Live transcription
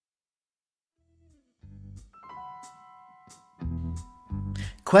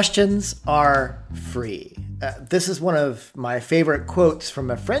Questions are free. This is one of my favorite quotes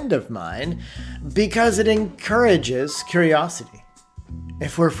from a friend of mine because it encourages curiosity.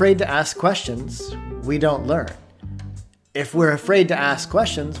 If we're afraid to ask questions, we don't learn. If we're afraid to ask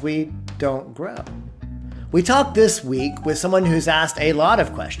questions, we don't grow. We talked this week with someone who's asked a lot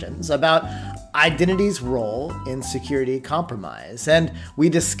of questions about identity's role in security compromise, and we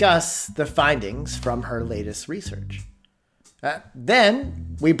discuss the findings from her latest research.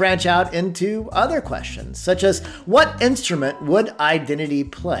 Then we branch out into other questions, such as what instrument would identity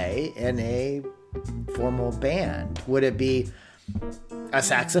play in a formal band? Would it be a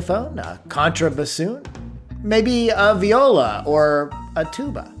saxophone, a contrabassoon, maybe a viola or a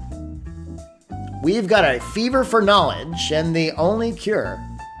tuba? We've got a fever for knowledge, and the only cure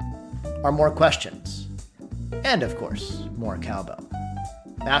are more questions. And of course, more cowbell.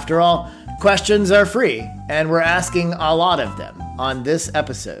 After all, questions are free, and we're asking a lot of them on this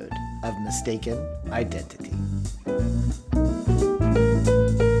episode of Mistaken Identity.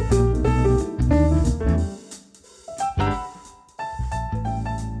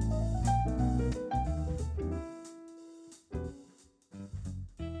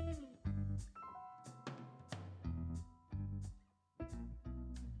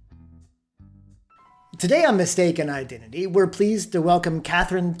 Today on Mistaken Identity, we're pleased to welcome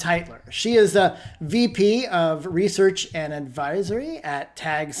Catherine Tytler. She is a VP of Research and Advisory at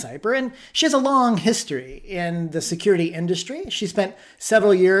TAG Cyber, and she has a long history in the security industry. She spent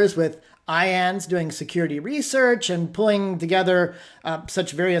several years with IANS doing security research and pulling together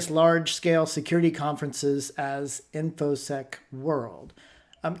such various large-scale security conferences as InfoSec World.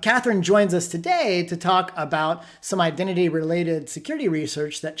 Catherine joins us today to talk about some identity-related security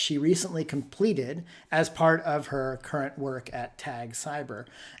research that she recently completed as part of her current work at TAG Cyber.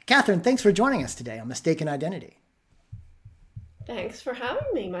 Catherine, thanks for joining us today on Mistaken Identity. Thanks for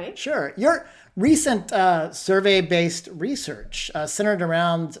having me, Mike. Sure. Your recent survey-based research centered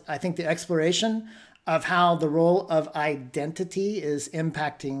around, I think, the exploration of how the role of identity is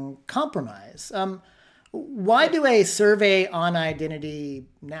impacting compromise. Why do a survey on identity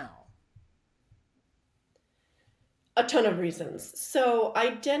now? A ton of reasons. So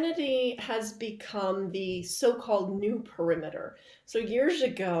identity has become the so-called new perimeter. So years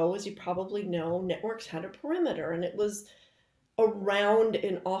ago, as you probably know, networks had a perimeter, and it was around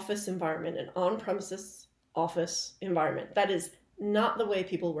an office environment, an on-premises office environment. That is not the way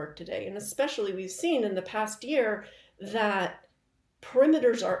people work today. And especially we've seen in the past year that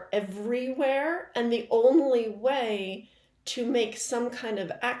perimeters are everywhere, and the only way to make some kind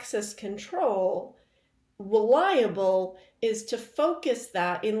of access control reliable is to focus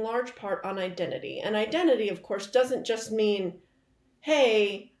that in large part on identity. And identity, of course, doesn't just mean,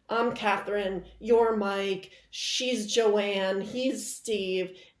 hey, I'm Catherine, you're Mike, she's Joanne, he's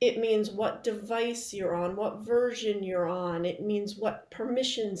Steve. It means what device you're on, what version you're on. It means what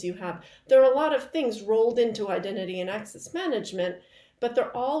permissions you have. There are a lot of things rolled into identity and access management, but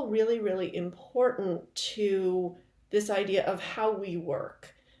they're all really, really important to this idea of how we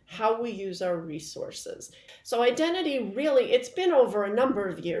work, how we use our resources. So identity really, it's been over a number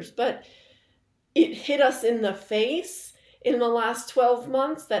of years, but it hit us in the face in the last 12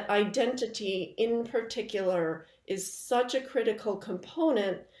 months that identity in particular is such a critical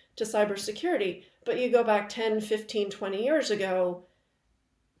component to cybersecurity. But you go back 10, 15, 20 years ago,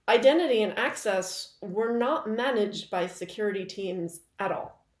 identity and access were not managed by security teams at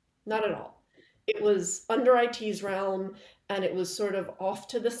all. Not at all. It was under IT's realm, and it was sort of off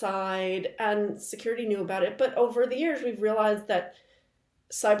to the side, and security knew about it. But over the years, we've realized that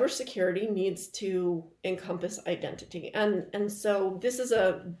cybersecurity needs to encompass identity. And so this is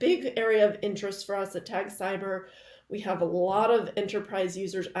a big area of interest for us at TAG Cyber. We have a lot of enterprise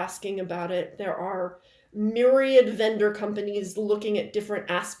users asking about it. There are myriad vendor companies looking at different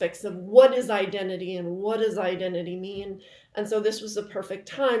aspects of what is identity and what does identity mean. And so this was the perfect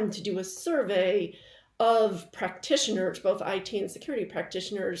time to do a survey of practitioners, both IT and security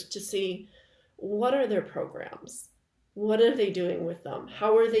practitioners, to see what are their programs? What are they doing with them?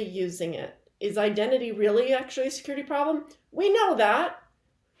 How are they using it? Is identity really actually a security problem? We know that.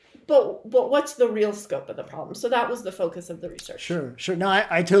 But what's the real scope of the problem? So that was the focus of the research. Sure. No,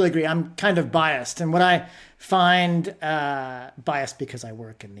 I totally agree. I'm kind of biased. And what I find biased because I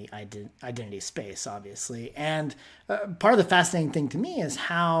work in the identity space, obviously. And part of the fascinating thing to me is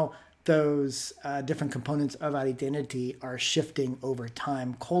how those different components of identity are shifting over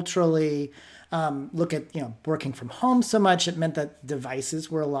time culturally. Look at, working from home so much, it meant that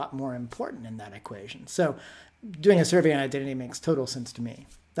devices were a lot more important in that equation. So doing a survey on identity makes total sense to me.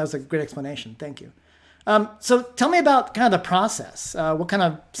 That was a great explanation. Thank you. So tell me about kind of the process. What kind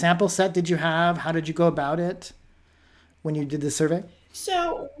of sample set did you have? How did you go about it when you did the survey?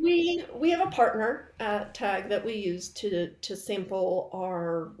 So we have a partner at Tag that we use to sample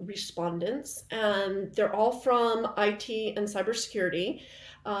our respondents, and they're all from IT and cybersecurity.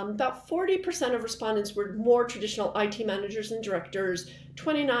 About 40% of respondents were more traditional IT managers and directors.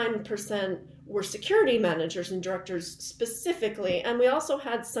 29% were security managers and directors specifically, and we also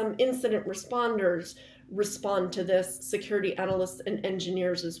had some incident responders respond to this, security analysts and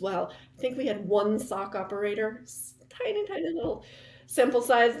engineers as well. I think we had one SOC operator, tiny, tiny little sample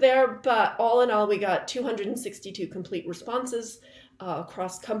size there, but all in all, we got 262 complete responses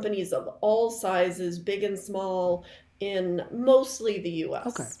across companies of all sizes, big and small, in mostly the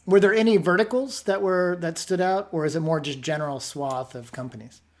Okay. US. Were there any verticals that stood out, or is it more just general swath of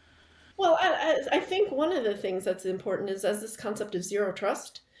companies? Well, I think one of the things that's important is as this concept of zero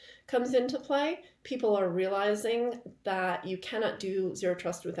trust comes into play, people are realizing that you cannot do zero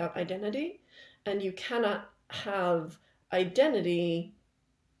trust without identity, and you cannot have identity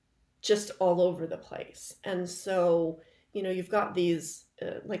just all over the place. And so, you've got these,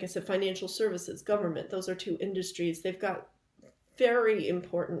 like I said, financial services, government, those are two industries. They've got very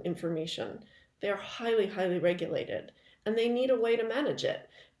important information. They're highly, highly regulated, and they need a way to manage it.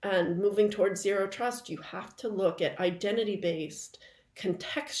 And moving towards zero trust, you have to look at identity based,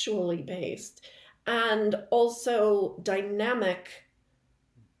 contextually based, and also dynamic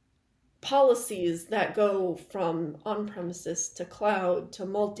policies that go from on-premises to cloud to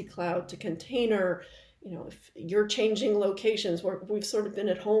multi-cloud to container. If you're changing locations, we've sort of been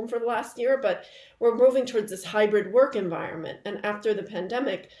at home for the last year, but we're moving towards this hybrid work environment. And after the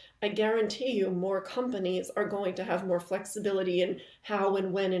pandemic, I guarantee you more companies are going to have more flexibility in how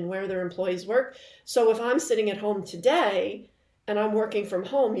and when and where their employees work. So if I'm sitting at home today and I'm working from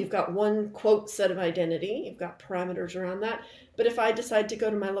home, you've got one quote set of identity, you've got parameters around that. But if I decide to go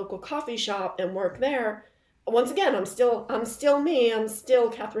to my local coffee shop and work there, once again, I'm still me, I'm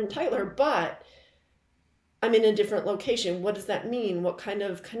still Catherine Tyler, but I'm in a different location. What does that mean? What kind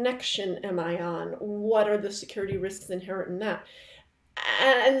of connection am I on? What are the security risks inherent in that?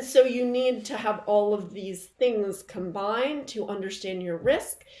 And so you need to have all of these things combined to understand your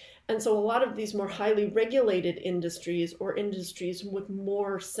risk. And so a lot of these more highly regulated industries or industries with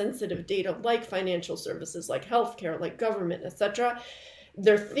more sensitive data like financial services, like healthcare, like government, etc.,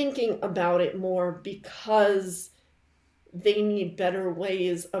 they're thinking about it more because they need better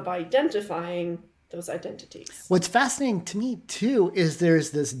ways of identifying those identities. What's fascinating to me too is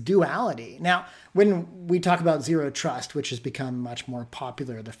there's this duality. Now, when we talk about zero trust, which has become much more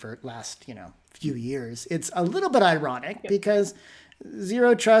popular the last few years, it's a little bit ironic because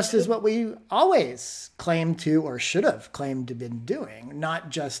zero trust is what we always claimed to or should have claimed to been doing, not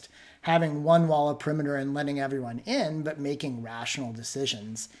just having one wall of perimeter and letting everyone in, but making rational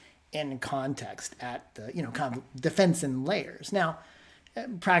decisions in context at the kind of defense in layers. Now,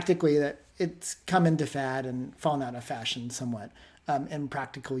 practically that it's come into fad and fallen out of fashion somewhat in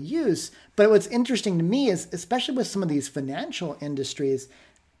practical use. But what's interesting to me is, especially with some of these financial industries,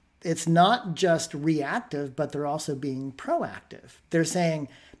 it's not just reactive, but they're also being proactive. They're saying,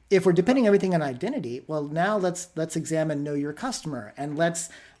 if we're depending everything on identity, well, now let's examine know your customer, and let's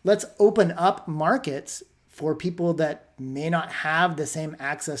open up markets for people that may not have the same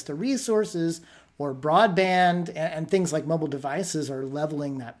access to resources or broadband, and things like mobile devices are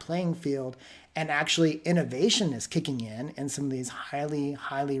leveling that playing field. And actually innovation is kicking in some of these highly,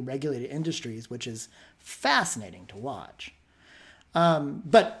 highly regulated industries, which is fascinating to watch.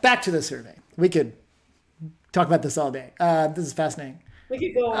 But back to the survey. We could talk about this all day. This is fascinating. We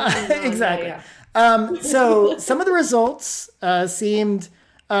could go on and on. Exactly. Yeah. So some of the results seemed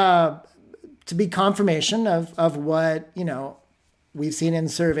to be confirmation of what, we've seen in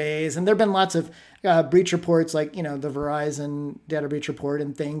surveys. And there have been lots of breach reports like, the Verizon data breach report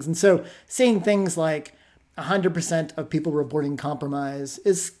and things. And so seeing things like 100% of people reporting compromise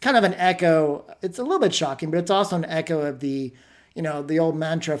is kind of an echo. It's a little bit shocking, but it's also an echo of the old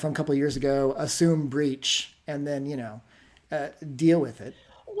mantra from a couple of years ago: assume breach and then, deal with it.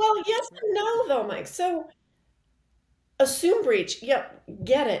 Well, yes and no, though, Mike. So assume breach. Yep,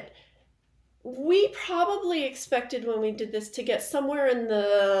 get it. We probably expected when we did this to get somewhere in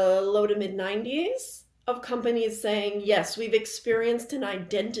the low to mid 90s of companies saying, yes, we've experienced an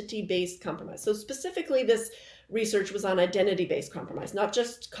identity-based compromise. So specifically, this research was on identity-based compromise, not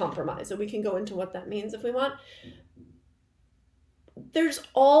just compromise. And we can go into what that means if we want. There's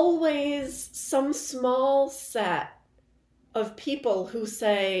always some small set of people who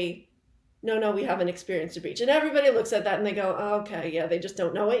say, no, we haven't experienced a breach. And everybody looks at that and they go, oh, okay, yeah, they just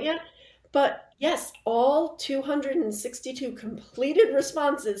don't know it yet. But yes, all 262 completed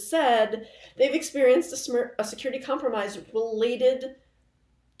responses said they've experienced a security compromise related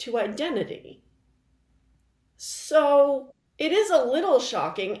to identity. So it is a little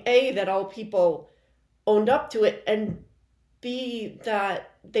shocking, A, that all people owned up to it, and B, that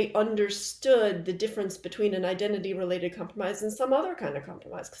they understood the difference between an identity related compromise and some other kind of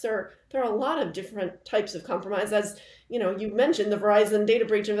compromise. Because there are a lot of different types of compromise. As you mentioned, the Verizon data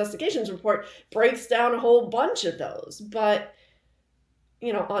breach investigations report breaks down a whole bunch of those. But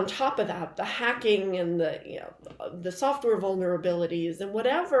on top of that, the hacking and the software vulnerabilities and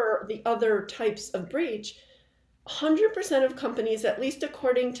whatever the other types of breach, 100% of companies, at least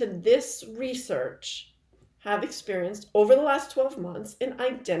according to this research, have experienced over the last 12 months an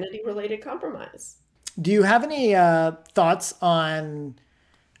identity related compromise. Do you have any thoughts on,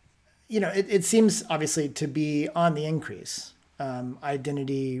 it seems obviously to be on the increase,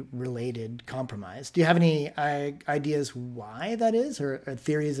 identity related compromise. Do you have any ideas why that is, or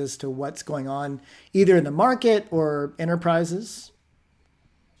theories as to what's going on either in the market or enterprises?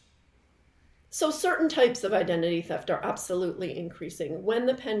 So certain types of identity theft are absolutely increasing. When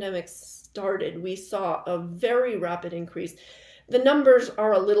the pandemic started, we saw a very rapid increase. The numbers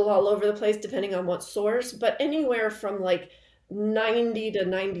are a little all over the place depending on what source, but anywhere from like 90 to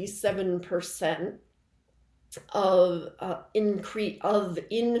 97% of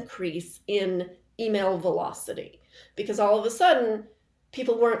increase in email velocity, because all of a sudden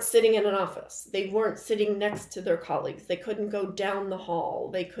people weren't sitting in an office. They weren't sitting next to their colleagues. They couldn't go down the hall.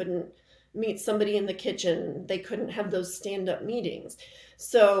 They couldn't meet somebody in the kitchen. They couldn't have those stand-up meetings.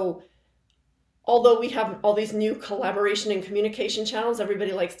 So although we have all these new collaboration and communication channels,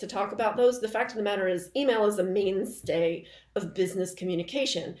 everybody likes to talk about those. The fact of the matter is email is a mainstay of business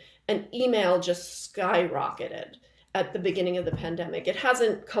communication, and email just skyrocketed at the beginning of the pandemic. It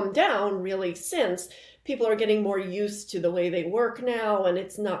hasn't come down really since. People are getting more used to the way they work now, and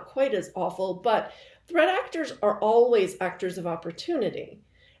it's not quite as awful, but threat actors are always actors of opportunity.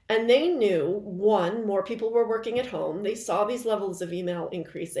 And they knew, one, more people were working at home. They saw these levels of email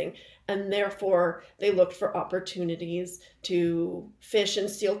increasing, and therefore they looked for opportunities to phish and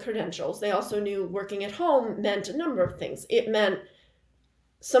steal credentials. They also knew working at home meant a number of things. It meant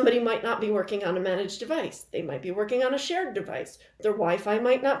somebody might not be working on a managed device. They might be working on a shared device. Their Wi-Fi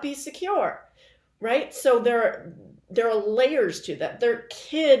might not be secure, right? So there are layers to that. Their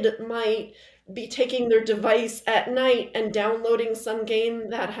kid might be taking their device at night and downloading some game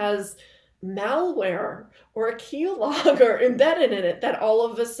that has malware or a keylogger embedded in it that all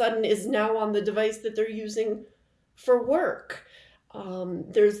of a sudden is now on the device that they're using for work.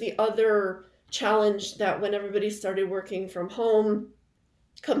 There's the other challenge that when everybody started working from home,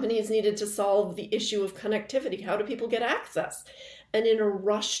 companies needed to solve the issue of connectivity. How do people get access? And in a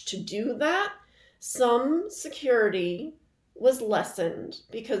rush to do that, some security was lessened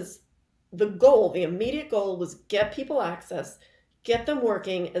because the immediate goal was get people access, get them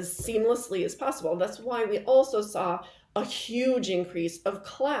working as seamlessly as possible. That's why we also saw a huge increase of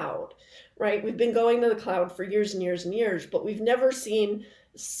cloud, right? We've been going to the cloud for years and years and years, but we've never seen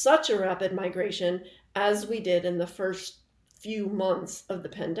such a rapid migration as we did in the first few months of the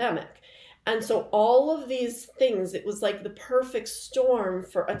pandemic. And so all of these things, it was like the perfect storm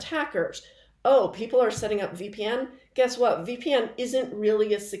for attackers. Oh, people are setting up VPN. Guess what? VPN isn't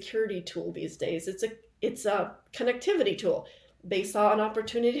really a security tool these days. It's a connectivity tool. They saw an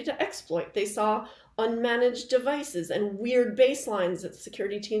opportunity to exploit. They saw unmanaged devices and weird baselines that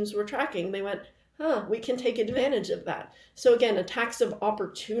security teams were tracking. They went, we can take advantage of that. So again, attacks of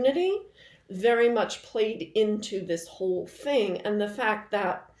opportunity very much played into this whole thing. And the fact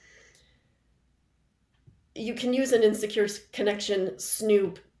that you can use an insecure connection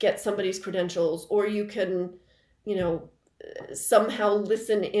snoop, get somebody's credentials, or you can, somehow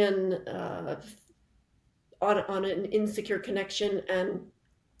listen in on an insecure connection and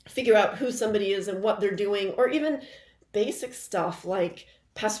figure out who somebody is and what they're doing, or even basic stuff like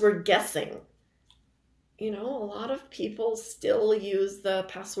password guessing. A lot of people still use the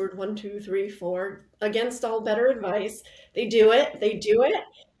password 1234 against all better advice. They do it.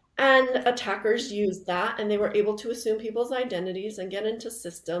 And attackers used that, and they were able to assume people's identities and get into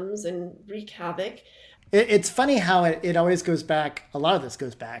systems and wreak havoc. It's funny how it always goes back. A lot of this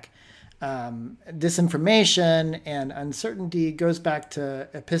goes back. Disinformation and uncertainty goes back to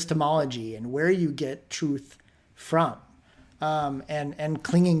epistemology and where you get truth from, and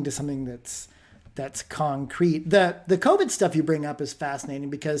clinging to something that's concrete. The COVID stuff you bring up is fascinating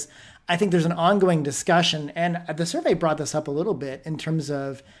because I think there's an ongoing discussion, and the survey brought this up a little bit in terms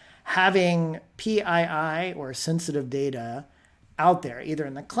of having PII or sensitive data out there, either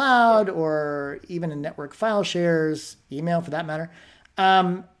in the cloud or even in network file shares, email for that matter.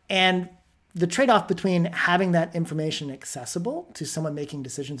 And the trade off between having that information accessible to someone making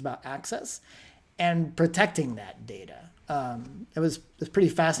decisions about access and protecting that data. It was pretty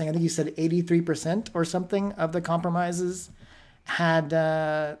fascinating. I think you said 83% or something of the compromises had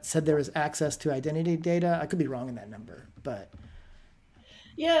said there was access to identity data. I could be wrong in that number, but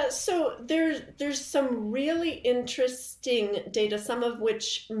Yeah, so there's some really interesting data, some of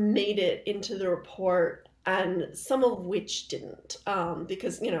which made it into the report and some of which didn't,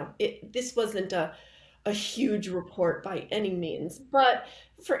 because this wasn't a huge report by any means. But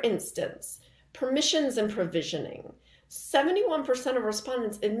for instance, permissions and provisioning. 71% of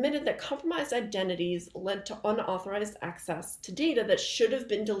respondents admitted that compromised identities led to unauthorized access to data that should have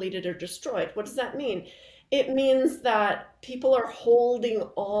been deleted or destroyed. What does that mean? It means that people are holding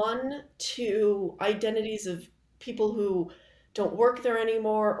on to identities of people who don't work there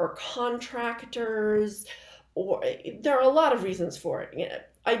anymore or contractors, or there are a lot of reasons for it.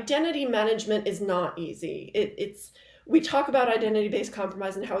 Identity management is not easy. It's we talk about identity-based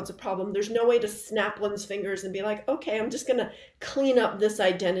compromise and how it's a problem. There's no way to snap one's fingers and be like, okay, I'm just going to clean up this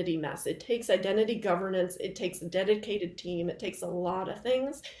identity mess. It takes identity governance. It takes a dedicated team. It takes a lot of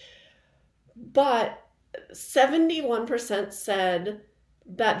things. But 71% said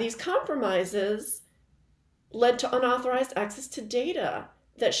that these compromises led to unauthorized access to data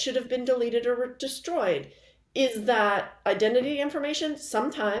that should have been deleted or destroyed. Is that identity information?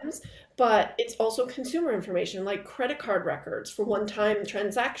 Sometimes, but it's also consumer information like credit card records for one-time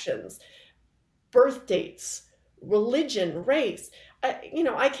transactions, birth dates, religion, race.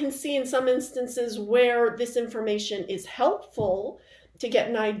 I can see in some instances where this information is helpful to get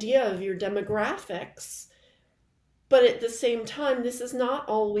an idea of your demographics. But at the same time, this is not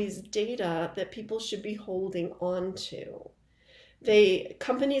always data that people should be holding on to.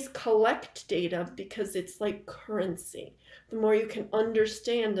 Companies collect data because it's like currency. The more you can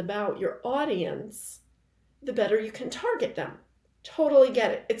understand about your audience, the better you can target them. Totally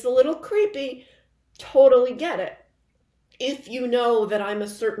get it. It's a little creepy. Totally get it. If you know that I'm a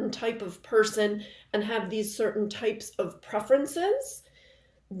certain type of person and have these certain types of preferences,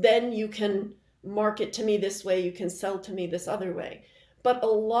 then you can market to me this way, you can sell to me this other way. But a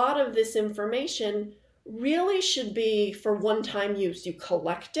lot of this information really should be for one-time use. You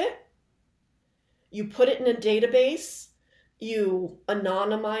collect it, you put it in a database, you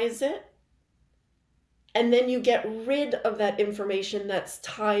anonymize it, and then you get rid of that information that's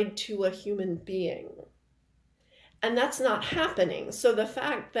tied to a human being. And that's not happening. So the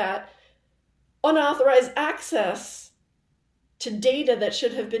fact that unauthorized access to data that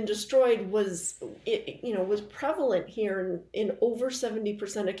should have been destroyed was prevalent here in over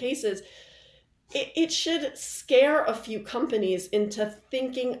 70% of cases. It should scare a few companies into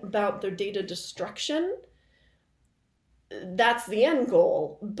thinking about their data destruction. That's the end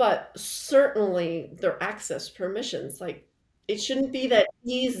goal, but certainly their access permissions, like it shouldn't be that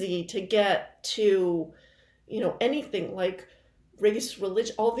easy to get to, anything like race,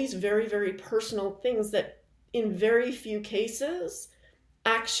 religion, all these very, very personal things that in very few cases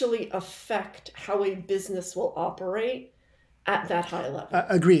actually affect how a business will operate at that high level.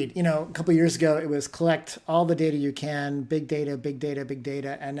 Agreed. A couple of years ago, it was collect all the data you can, big data, big data, big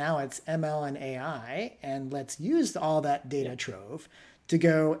data. And now it's ML and AI. And let's use all that data trove to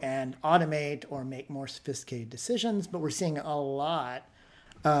go and automate or make more sophisticated decisions. But we're seeing a lot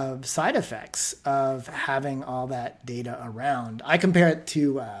of side effects of having all that data around. I compare it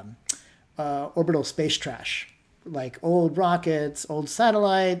to orbital space trash, like old rockets, old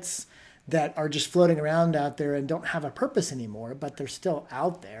satellites that are just floating around out there and don't have a purpose anymore, but they're still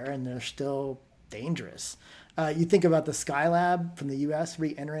out there and they're still dangerous. You think about the Skylab from the U.S.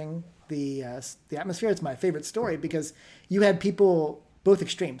 re-entering the atmosphere. It's my favorite story because you had people, both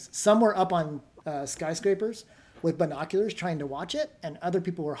extremes. Some were up on skyscrapers with binoculars trying to watch it, and other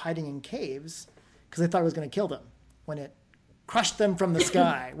people were hiding in caves because they thought it was going to kill them when it crushed them from the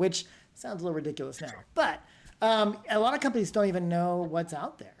sky, which sounds a little ridiculous now. But a lot of companies don't even know what's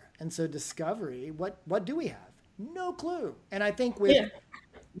out there. And so discovery, what do we have? No clue. And I think with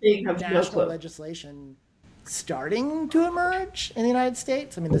national legislation starting to emerge in the United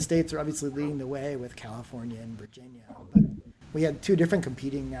States, I mean, the states are obviously leading the way with California and Virginia, but we had two different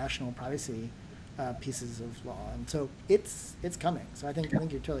competing national privacy pieces of law. And so it's coming. So I think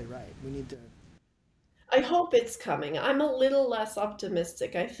you're totally right. We need to. I hope it's coming. I'm a little less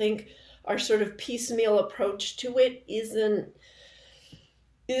optimistic. I think our sort of piecemeal approach to it isn't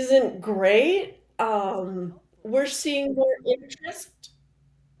great. We're seeing more interest.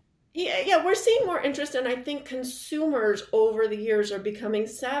 Yeah, we're seeing more interest, and I think consumers over the years are becoming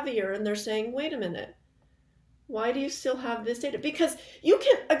savvier, and they're saying, wait a minute, why do you still have this data? Because you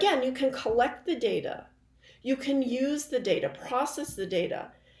can, again, you can collect the data, you can use the data, process the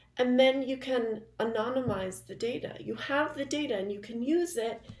data, and then you can anonymize the data. You have the data and you can use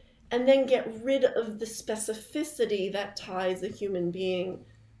it and then get rid of the specificity that ties a human being,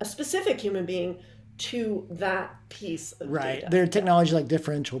 a specific human being, to that piece of Right. data. There are Yeah. technology like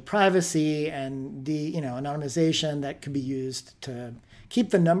differential privacy and anonymization that could be used to keep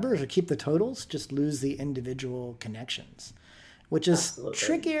the numbers or keep the totals, just lose the individual connections, which is Absolutely.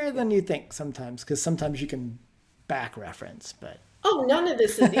 trickier than you think sometimes, because sometimes you can back reference, but Oh, none of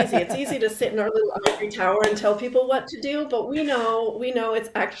this is easy. It's easy to sit in our little ivory tower and tell people what to do, but we know it's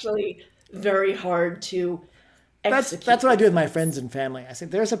actually very hard to that's execute what I do these with my friends things. and family. I say,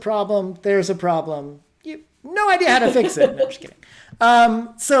 there's a problem, there's a problem. You no idea how to fix it. No, I'm just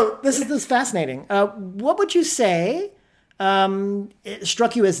kidding. So this is fascinating. What would you say it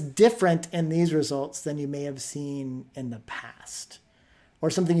struck you as different in these results than you may have seen in the past? Or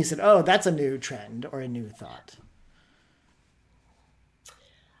something you said, oh, that's a new trend or a new thought?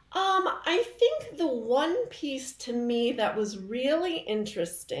 I think the one piece to me that was really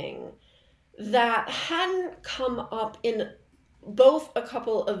interesting that hadn't come up in both a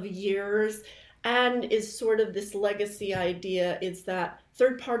couple of years and is sort of this legacy idea is that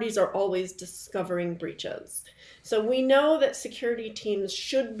third parties are always discovering breaches. So we know that security teams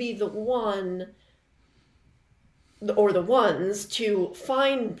should be the one or the ones to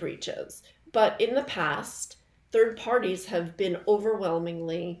find breaches. But in the past, third parties have been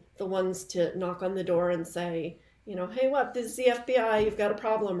overwhelmingly the ones to knock on the door and say, hey, what, this is the FBI, you've got a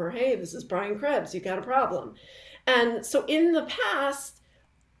problem, or hey, this is Brian Krebs, you've got a problem. And so in the past,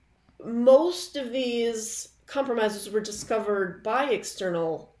 most of these compromises were discovered by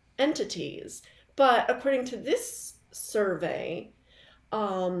external entities. But according to this survey,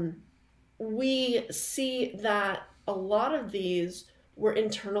 um, we see that a lot of these were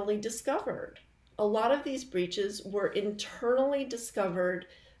internally discovered. A lot of these breaches were internally discovered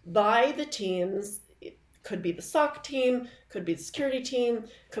by the teams. It could be the SOC team, could be the security team,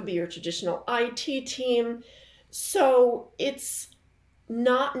 could be your traditional IT team. So it's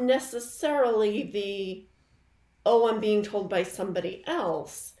not necessarily the, oh, I'm being told by somebody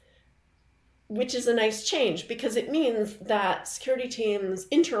else, which is a nice change because it means that security teams,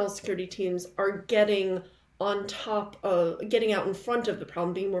 internal security teams, are getting on top of, getting out in front of the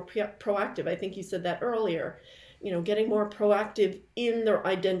problem, being more proactive. I think you said that earlier. Getting more proactive in their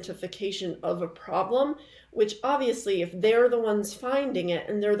identification of a problem, which obviously, if they're the ones finding it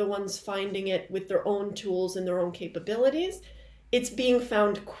and they're the ones finding it with their own tools and their own capabilities, it's being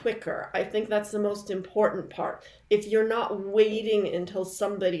found quicker. I think that's the most important part. If you're not waiting until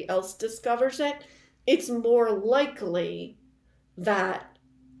somebody else discovers it, it's more likely that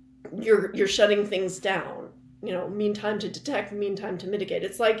you're shutting things down. Mean time to detect, mean time to mitigate.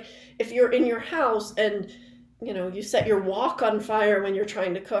 It's like if you're in your house and you set your wok on fire when you're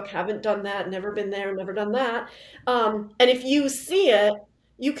trying to cook. Haven't done that, never been there, never done that. And if you see it,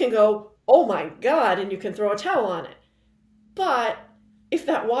 you can go, oh my God, and you can throw a towel on it. But if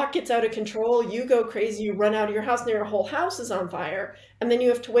that wok gets out of control, you go crazy, you run out of your house, and your whole house is on fire, and then you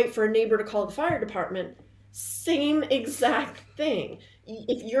have to wait for a neighbor to call the fire department. Same exact thing.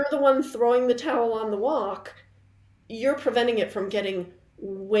 If you're the one throwing the towel on the wok, you're preventing it from getting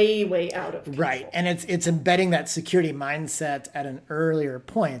way, way out of Right. control. And it's embedding that security mindset at an earlier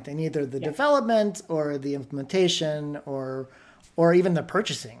point in either the Yeah. development or the implementation or even the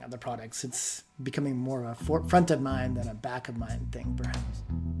purchasing of the products. It's becoming more of a front of mind than a back of mind thing, perhaps.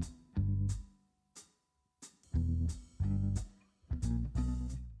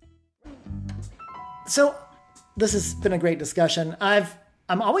 So this has been a great discussion.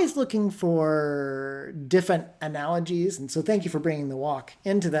 I'm always looking for different analogies, and so thank you for bringing the walk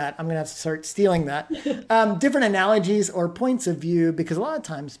into that. I'm going to have to start stealing that. Different analogies or points of view, because a lot of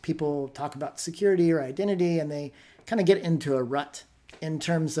times people talk about security or identity, and they kind of get into a rut in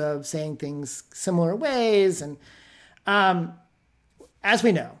terms of saying things similar ways. And as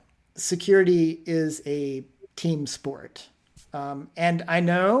we know, security is a team sport. And I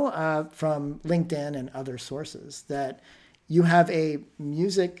know from LinkedIn and other sources that you have a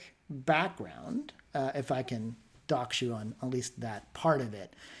music background, if I can dox you on at least that part of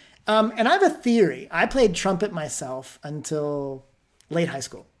it. And I have a theory. I played trumpet myself until late high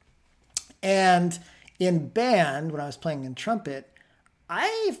school. And in band, when I was playing in trumpet,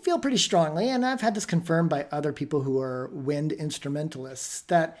 I feel pretty strongly, and I've had this confirmed by other people who are wind instrumentalists,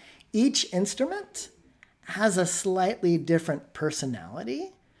 that each instrument has a slightly different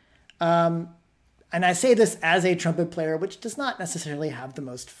personality. And I say this as a trumpet player, which does not necessarily have the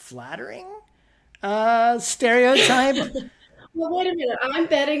most flattering stereotype. Well, wait a minute. I'm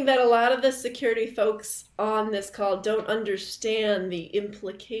betting that a lot of the security folks on this call don't understand the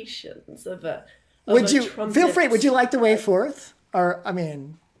implications of Would a you feel free? Would you trumpet. like the way forth? Or I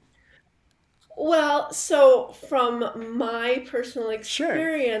mean, Well, so from my personal sure.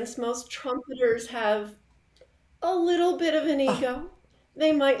 experience, most trumpeters have a little bit of an ego.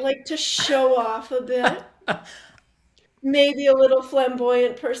 They might like to show off a bit, maybe a little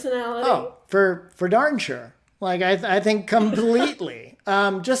flamboyant personality. Oh, for darn sure. Like I think completely.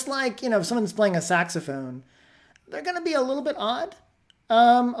 Just like if someone's playing a saxophone, they're going to be a little bit odd,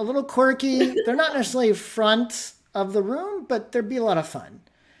 a little quirky. They're not necessarily front of the room, but there'd be a lot of fun.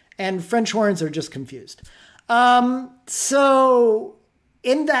 And French horns are just confused. So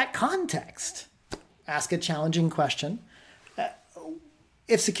in that context, ask a challenging question.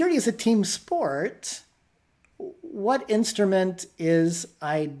 If security is a team sport, what instrument is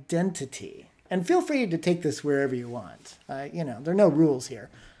identity? And feel free to take this wherever you want. There are no rules here.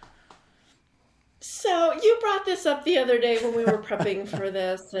 So you brought this up the other day when we were prepping for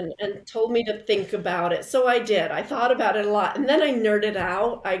this and told me to think about it. So I did. I thought about it a lot. And then I nerded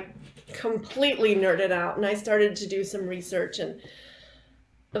out. I completely nerded out and I started to do some research and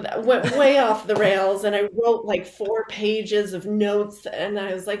that went way off the rails. And I wrote like 4 pages of notes. And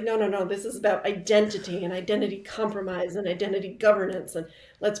I was like, no, no, no, this is about identity and identity compromise and identity governance. And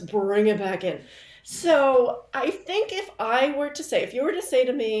let's bring it back in. So I think if you were to say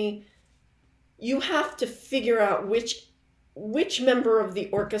to me, you have to figure out which member of the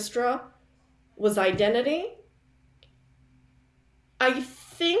orchestra was identity. I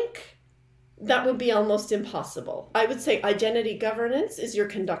think that would be almost impossible. I would say identity governance is your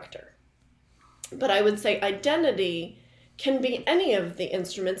conductor. But I would say identity can be any of the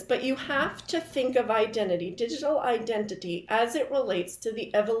instruments, but you have to think of identity, digital identity, as it relates to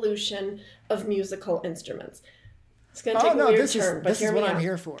the evolution of musical instruments. It's going to Oh take a no, weird turn, but this is hear what me I'm out.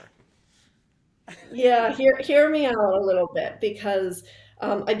 here for. Yeah, hear me out a little bit because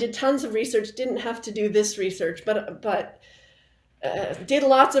I did tons of research. Didn't have to do this research, but did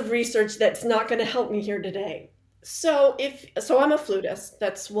lots of research that's not going to help me here today. So I'm a flutist.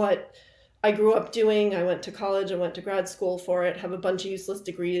 That's what I grew up doing. I went to college. I went to grad school for it. Have a bunch of useless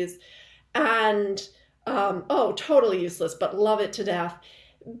degrees, and totally useless, but love it to death.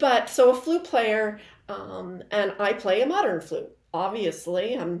 But so a flute player, and I play a modern flute.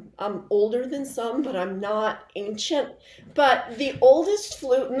 Obviously, I'm older than some, but I'm not ancient. But the oldest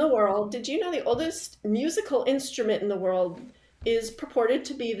flute in the world, did you know the oldest musical instrument in the world is purported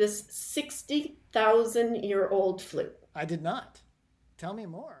to be this 60,000-year-old flute, I did not. Tell me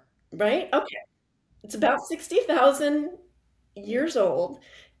more. right? Okay. It's about 60,000 years old.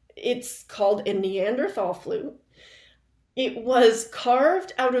 It's called a Neanderthal flute. It was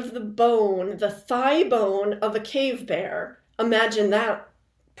carved out of the thigh bone of a cave bear. Imagine that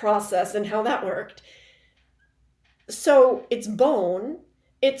process and how that worked. So it's bone.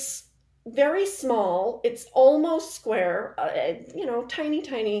 It's very small. It's almost square, tiny,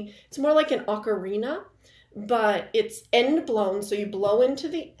 tiny. It's more like an ocarina, but it's end blown. So you blow into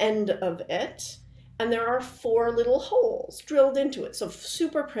the end of it, and there are 4 little holes drilled into it. So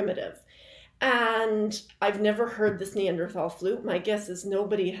super primitive. And I've never heard this Neanderthal flute. My guess is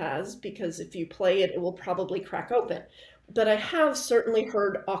nobody has, because if you play it, it will probably crack open. But I have certainly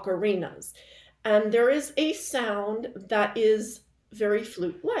heard ocarinas. And there is a sound that is very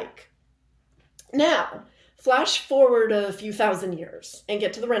flute-like. Now, flash forward a few thousand years and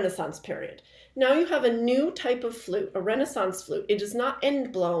get to the Renaissance period. Now you have a new type of flute, a Renaissance flute. It is not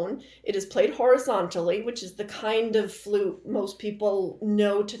end blown. It is played horizontally, which is the kind of flute most people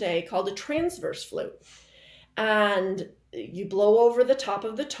know today called a transverse flute. And you blow over the top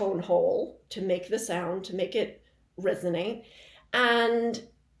of the tone hole to make the sound, to make it resonate. And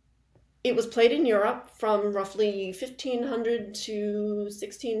it was played in Europe from roughly 1500 to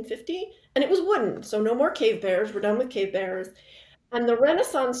 1650, and it was wooden. So no more cave bears. We're done with cave bears. And the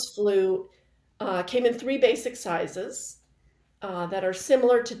Renaissance flute came in 3 basic sizes that are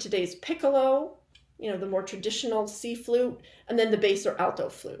similar to today's piccolo, the more traditional C flute, and then the bass or alto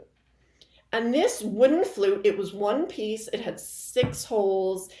flute. And this wooden flute, it was one piece, it had 6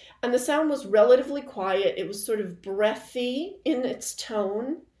 holes, and the sound was relatively quiet. It was sort of breathy in its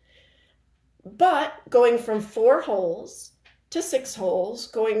tone, but going from 4 holes to 6 holes,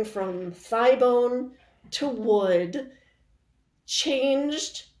 going from thigh bone to wood,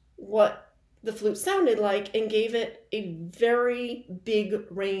 changed what the flute sounded like and gave it a very big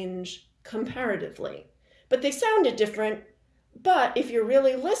range comparatively. But they sounded different But if you're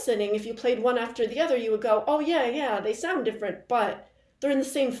really listening, if you played one after the other, you would go, oh, yeah, yeah, they sound different, but they're in the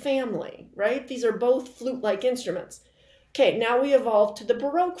same family, right? These are both flute-like instruments. Okay, now we evolved to the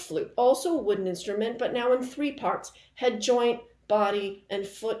Baroque flute, also a wooden instrument, but now in three parts, head joint, body, and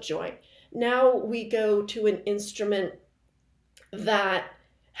foot joint. Now we go to an instrument that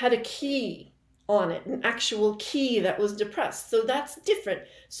had a key on it, an actual key that was depressed. So that's different.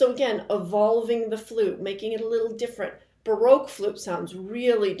 So again, evolving the flute, making it a little different. Baroque flute sounds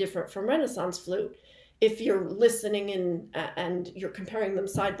really different from Renaissance flute if you're listening in and you're comparing them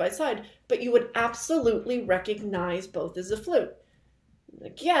side by side, but you would absolutely recognize both as a flute.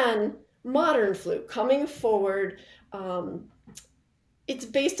 Again, modern flute coming forward. It's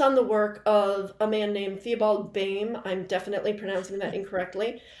based on the work of a man named Theobald Boehm. I'm definitely pronouncing that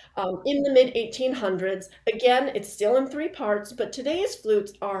incorrectly. In the mid 1800s. Again, it's still in three parts, but today's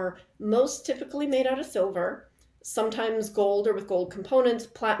flutes are most typically made out of silver, sometimes gold or with gold components,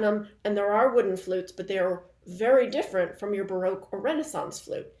 platinum, and there are wooden flutes, but they are very different from your Baroque or Renaissance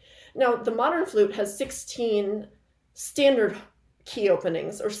flute. Now, the modern flute has 16 standard key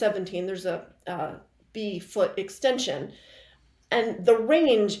openings, or 17. There's a B foot extension. And the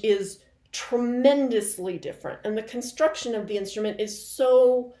range is tremendously different. And the construction of the instrument is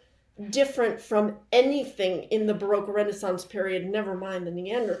so different from anything in the Baroque or Renaissance period, never mind the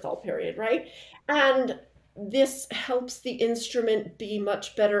Neanderthal period, right? And this helps the instrument be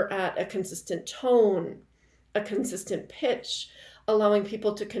much better at a consistent tone, a consistent pitch, allowing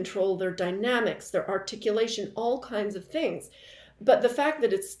people to control their dynamics, their articulation, all kinds of things. But the fact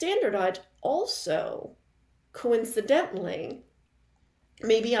that it's standardized also, coincidentally,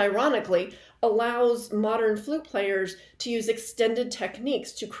 maybe ironically, allows modern flute players to use extended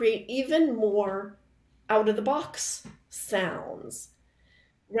techniques to create even more out-of-the-box sounds,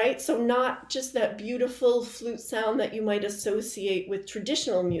 right? So not just that beautiful flute sound that you might associate with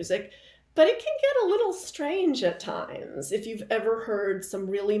traditional music, but it can get a little strange at times. If you've ever heard some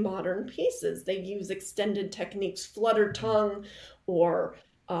really modern pieces, they use extended techniques, flutter tongue, or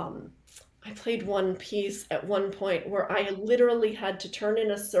I played one piece at one point where I literally had to turn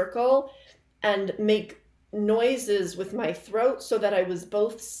in a circle and make noises with my throat so that I was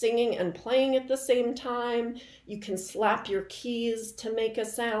both singing and playing at the same time. You can slap your keys to make a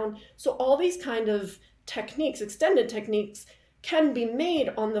sound. So all these kind of techniques, extended techniques, can be made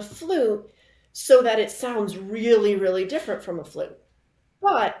on the flute so that it sounds really, really different from a flute.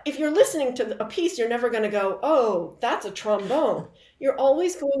 But if you're listening to a piece, you're never going to go, oh, that's a trombone. You're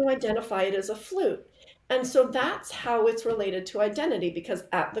always going to identify it as a flute. And so that's how it's related to identity, because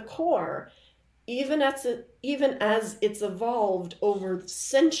at the core, even as it's evolved over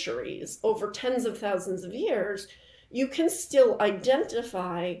centuries, over tens of thousands of years, you can still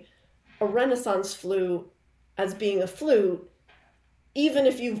identify a Renaissance flute as being a flute, even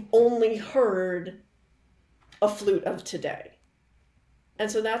if you've only heard a flute of today. And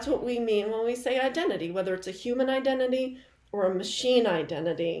so that's what we mean when we say identity, whether it's a human identity or a machine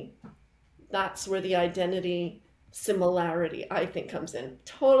identity. That's where the identity similarity, I think, comes in.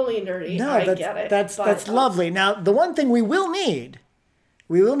 Totally nerdy. No, I get it. That's lovely. Now, the one thing we will need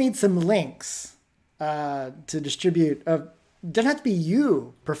some links to distribute. Doesn't have to be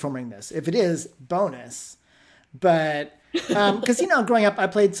you performing this. If it is, bonus. But because growing up, I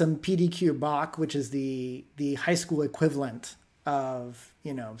played some PDQ Bach, which is the high school equivalent of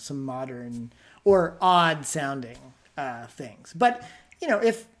some modern or odd sounding things. But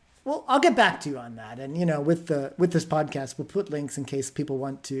I'll get back to you on that. And with this podcast, we'll put links in case people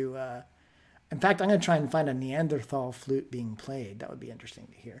want to. In fact, I'm going to try and find a Neanderthal flute being played. That would be interesting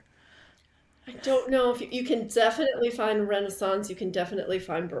to hear. I don't know if you can definitely find Renaissance. You can definitely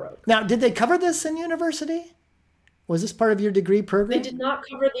find Baroque. Now, did they cover this in university? Was this part of your degree program? They did not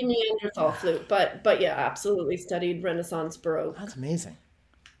cover the Neanderthal flute, but yeah, absolutely studied Renaissance, Baroque. That's amazing.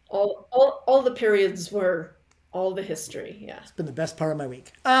 All the periods were all the history. Yeah, it's been the best part of my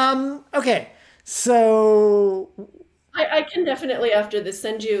week. Okay, so I can definitely after this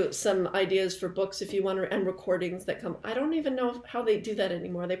send you some ideas for books if you want and recordings that come. I don't even know how they do that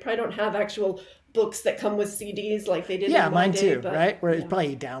anymore. They probably don't have actual books that come with CDs like they did. Yeah, in my mine day, too. Right, where it's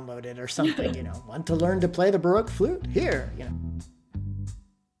probably downloaded or something. Want to learn to play the Baroque flute? Here,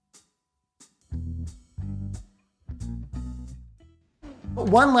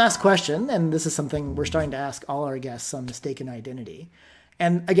 One last question, and this is something we're starting to ask all our guests on mistaken identity.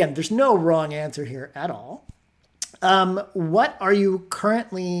 And again, there's no wrong answer here at all. What are you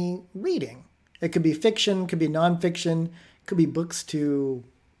currently reading? It could be fiction, could be nonfiction, could be books to,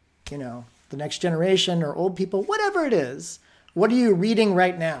 the next generation or old people, whatever it is. What are you reading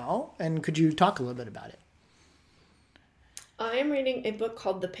right now? And could you talk a little bit about it? I am reading a book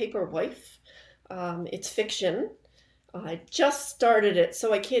called The Paper Wife. It's fiction. I just started it,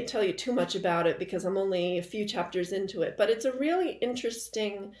 so I can't tell you too much about it because I'm only a few chapters into it. But it's a really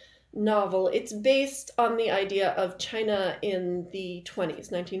interesting novel. It's based on the idea of China in the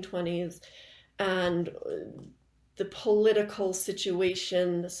 1920s, and the political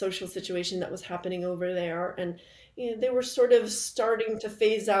situation, the social situation that was happening over there. And they were sort of starting to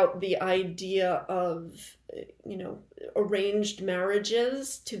phase out the idea of, arranged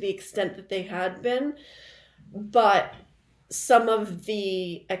marriages to the extent that they had been. But some of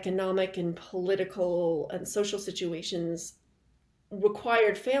the economic and political and social situations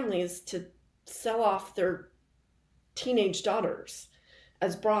required families to sell off their teenage daughters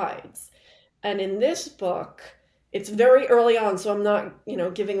as brides. And in this book, it's very early on, so I'm not,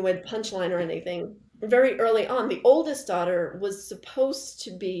 giving away the punchline or anything. Very early on, the oldest daughter was supposed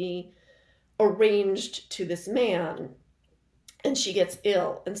to be arranged to this man, and she gets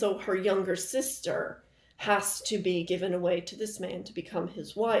ill. And so her younger sister has to be given away to this man to become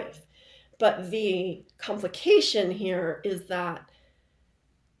his wife. But the complication here is that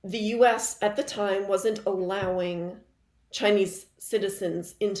the US at the time wasn't allowing Chinese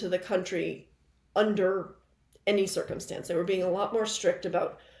citizens into the country under any circumstance. They were being a lot more strict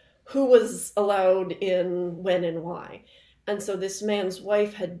about who was allowed in, when, and why. And so this man's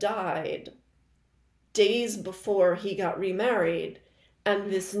wife had died days before he got remarried, and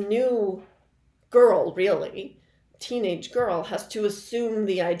this new girl, really, teenage girl, has to assume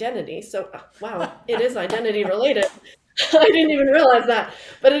the identity. So, wow, it is identity related. I didn't even realize that,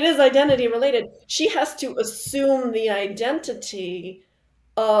 but it is identity related. She has to assume the identity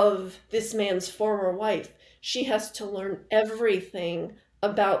of this man's former wife. She has to learn everything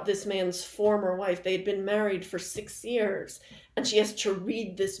about this man's former wife. They had been married for 6 years, and she has to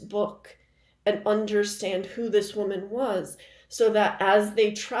read this book and understand who this woman was, so that as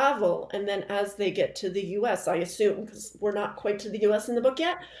they travel and then as they get to the US, I assume, because we're not quite to the US in the book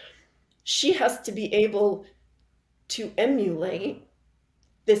yet, she has to be able to emulate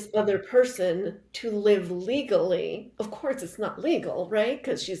this other person to live legally. Of course, it's not legal, right?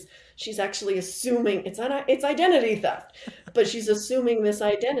 Because she's actually assuming it's identity theft, but she's assuming this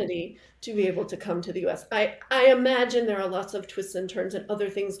identity to be able to come to the US. I imagine there are lots of twists and turns and other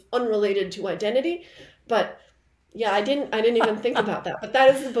things unrelated to identity, but yeah, I didn't even think about that. But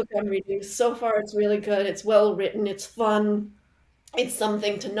that is the book I'm reading. So far, it's really good. It's well written. It's fun. It's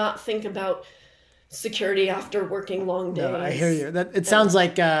something to not think about security after working long days. No, I hear you. It sounds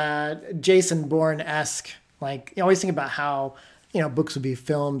like Jason Bourne-esque. Like, you always think about how, books would be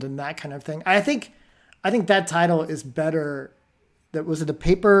filmed and that kind of thing. I think that title is better. Was it The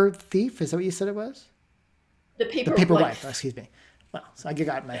Paper Thief? Is that what you said it was? The Paper Wife. Oh, excuse me. Well, so I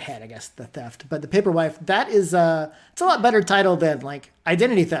got in my head, I guess, the theft. But The Paper Wife, that is it's a lot better title than like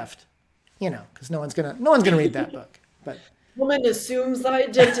Identity Theft. Because no one's gonna read that book. But woman assumes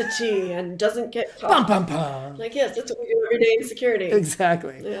identity and doesn't get caught. Bum, bum, bum. Like, yes, that's what we do every day in security.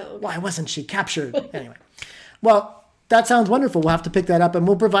 Exactly. Yeah, okay. Why wasn't she captured? Anyway. Well, that sounds wonderful. We'll have to pick that up, and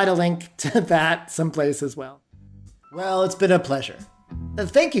we'll provide a link to that someplace as well. Well, it's been a pleasure.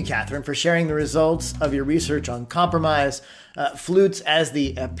 Thank you, Catherine, for sharing the results of your research on compromise, flutes as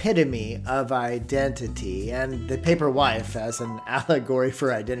the epitome of identity, and The Paper Wife as an allegory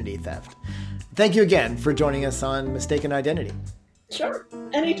for identity theft. Thank you again for joining us on Mistaken Identity. Sure.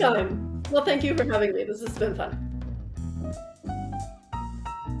 Anytime. Well, thank you for having me. This has been fun.